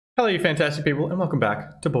Hello you fantastic people and welcome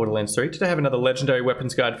back to Borderlands 3. Today I have another legendary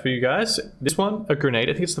weapons guide for you guys. This one, a grenade,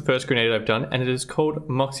 I think it's the first grenade I've done, and it is called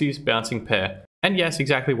MOXXI'S Bouncing Pair. And yes,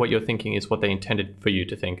 exactly what you're thinking is what they intended for you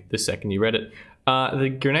to think the second you read it.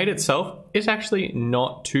 The grenade itself is actually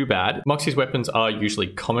not too bad. MOXXI'S weapons are usually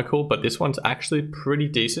comical, but this one's actually pretty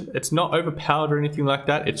decent. It's not overpowered or anything like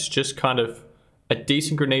that, it's just kind of a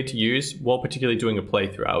decent grenade to use while particularly doing a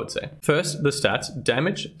playthrough, I would say. First, the stats.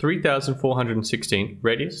 Damage 3,416,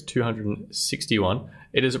 radius 261.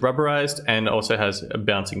 It is rubberized and also has a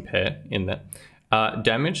bouncing pair in there.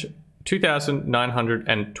 Damage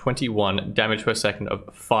 2,921 damage per second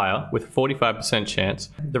of fire with 45% chance.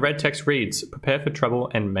 The red text reads, prepare for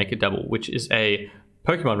trouble and make it double, which is a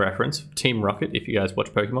Pokemon reference, Team Rocket, if you guys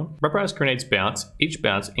watch Pokemon. Rubberized grenades bounce. Each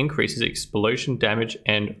bounce increases explosion damage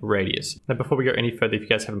and radius. Now, before we go any further, if you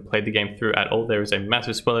guys haven't played the game through at all, there is a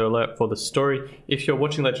massive spoiler alert for the story. If you're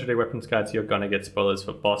watching Legendary Weapons Guides, you're gonna get spoilers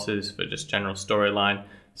for bosses, for just general storyline.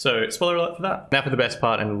 So, spoiler alert for that. Now for the best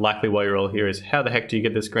part, and likely why you're all here, is how the heck do you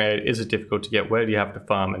get this grenade? Is it difficult to get? Where do you have to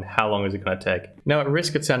farm? And how long is it gonna take? Now, at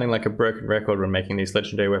risk of sounding like a broken record when making these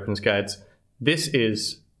Legendary Weapons Guides, this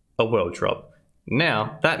is a world drop.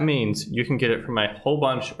 Now, that means you can get it from a whole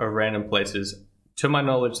bunch of random places. To my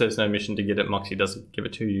knowledge, there's no mission to get it. MOXXI doesn't give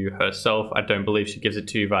it to you herself. I don't believe she gives it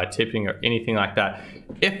to you via tipping or anything like that.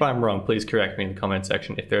 If I'm wrong, please correct me in the comment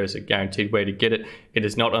section if there is a guaranteed way to get it. It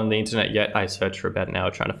is not on the internet yet. I searched for about an hour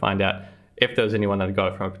trying to find out if there was anyone that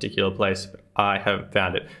got it from a particular place. I haven't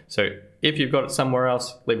found it. So if you've got it somewhere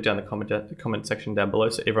else, leave it down in the comment section down below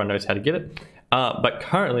so everyone knows how to get it. But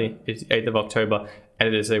currently, it's 8th of October, and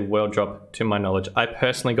it is a world drop to my knowledge. I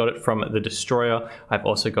personally got it from the Destroyer. I've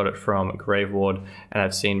also got it from Grave Ward, and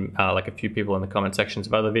I've seen like a few people in the comment sections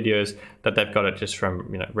of other videos that they've got it just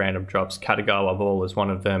from random drops. Katagawa Ball is one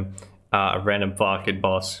of them. A random Varkid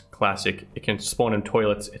boss, classic. It can spawn in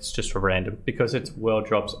toilets. It's just random because it's world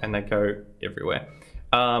drops and they go everywhere.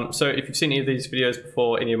 So if you've seen any of these videos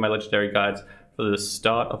before, any of my legendary guides for the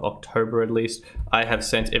start of October at least, I have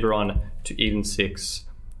sent everyone to Eden 6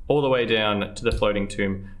 all the way down to the Floating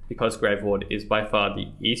Tomb because Grave Ward is by far the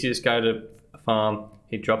easiest guy to farm.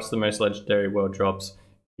 He drops the most legendary world drops.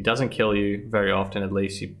 He doesn't kill you very often, at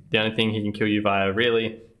least. The only thing he can kill you via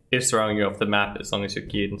really is throwing you off the map as long as you're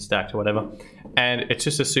geared and stacked or whatever. And it's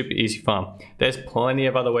just a super easy farm. There's plenty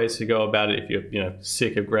of other ways to go about it if you're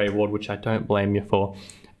sick of Grave Ward, which I don't blame you for.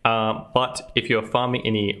 But if you're farming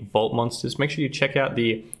any vault monsters, make sure you check out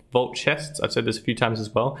the vault chests. I've said this a few times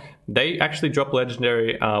as well. They actually drop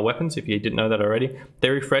legendary weapons, if you didn't know that already. They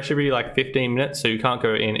refresh every like 15 minutes, so you can't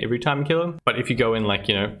go in every time you kill them. But if you go in like,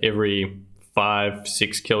 every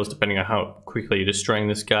 5-6 kills, depending on how quickly you're destroying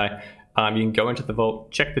this guy, you can go into the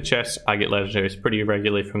vault, check the chests. I get legendaries pretty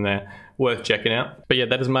regularly from there. Worth checking out. But yeah,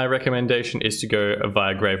 that is my recommendation, is to go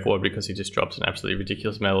via Grave Ward because he just drops an absolutely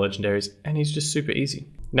ridiculous amount of legendaries and he's just super easy.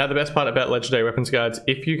 Now the best part about legendary weapons guides,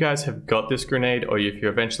 if you guys have got this grenade or if you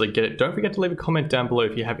eventually get it, don't forget to leave a comment down below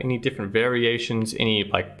if you have any different variations, any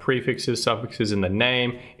like prefixes, suffixes in the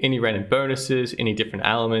name, any random bonuses, any different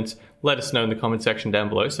elements. Let us know in the comment section down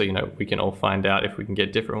below so we can all find out if we can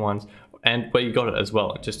get different ones and where you got it as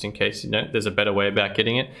well, just in case there's a better way about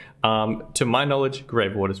getting it. To my knowledge,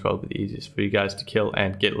 Grave Ward is probably the easiest for you guys to kill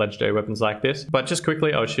and get legendary weapons like this. But just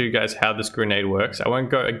quickly, I'll show you guys how this grenade works. I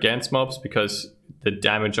won't go against mobs because the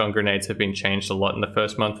damage on grenades have been changed a lot in the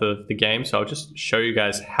first month of the game, so I'll just show you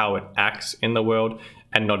guys how it acts in the world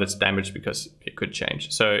and not its damage because it could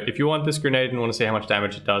change. So if you want this grenade and want to see how much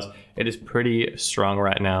damage it does, it is pretty strong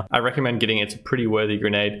right now. I recommend getting it. It's a pretty worthy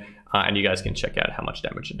grenade. And you guys can check out how much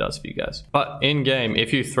damage it does for you guys. But in game,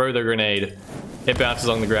 if you throw the grenade, it bounces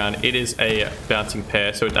on the ground. It is a bouncing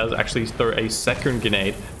pair, so it does actually throw a second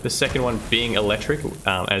grenade. The second one being electric,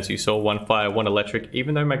 as you saw, 1 fire, 1 electric.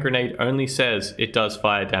 Even though my grenade only says it does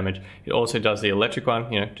fire damage, it also does the electric one,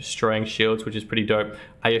 destroying shields, which is pretty dope.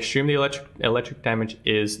 I assume the electric damage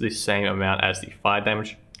is the same amount as the fire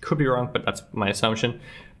damage. Could be wrong, but that's my assumption.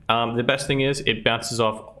 The best thing is it bounces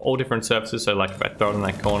off all different surfaces, so like if I throw it in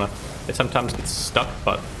that corner, it sometimes gets stuck,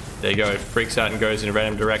 but there you go, it freaks out and goes in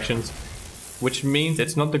random directions, which means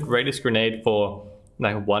it's not the greatest grenade for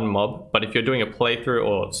like one mob, but if you're doing a playthrough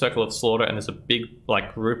or Circle of Slaughter and there's a big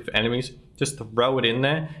like group of enemies, just throw it in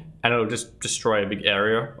there and it'll just destroy a big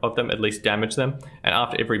area of them, at least damage them. And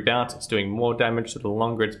after every bounce, it's doing more damage, so the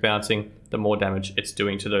longer it's bouncing, the more damage it's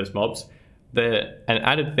doing to those mobs. An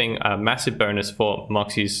added thing, a massive bonus for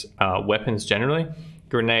MOXXI'S weapons generally,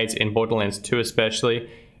 grenades in Borderlands 2 especially,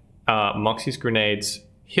 MOXXI'S grenades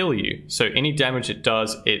heal you. So any damage it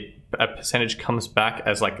does, a percentage comes back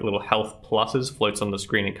as like little health pluses, floats on the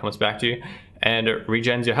screen and comes back to you, and it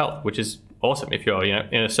regens your health, which is awesome. If you're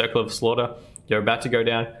in a circle of slaughter, you're about to go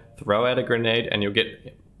down, throw out a grenade and you'll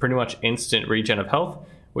get pretty much instant regen of health,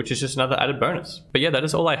 which is just another added bonus. But yeah, that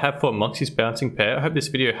is all I have for MOXXI'S Bouncing Pair. I hope this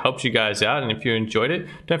video helps you guys out, and if you enjoyed it,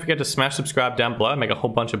 don't forget to smash subscribe down below. I make a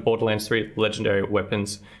whole bunch of Borderlands 3 legendary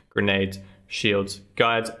weapons, grenades, shields,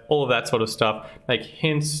 guides, all of that sort of stuff. Make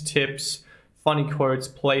hints, tips, funny quotes,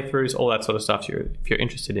 playthroughs, all that sort of stuff. If you're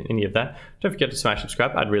interested in any of that, don't forget to smash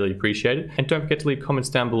subscribe. I'd really appreciate it. And don't forget to leave comments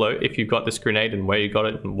down below if you got this grenade and where you got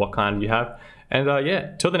it and what kind you have. And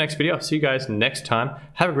yeah, till the next video, I'll see you guys next time.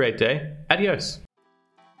 Have a great day. Adios.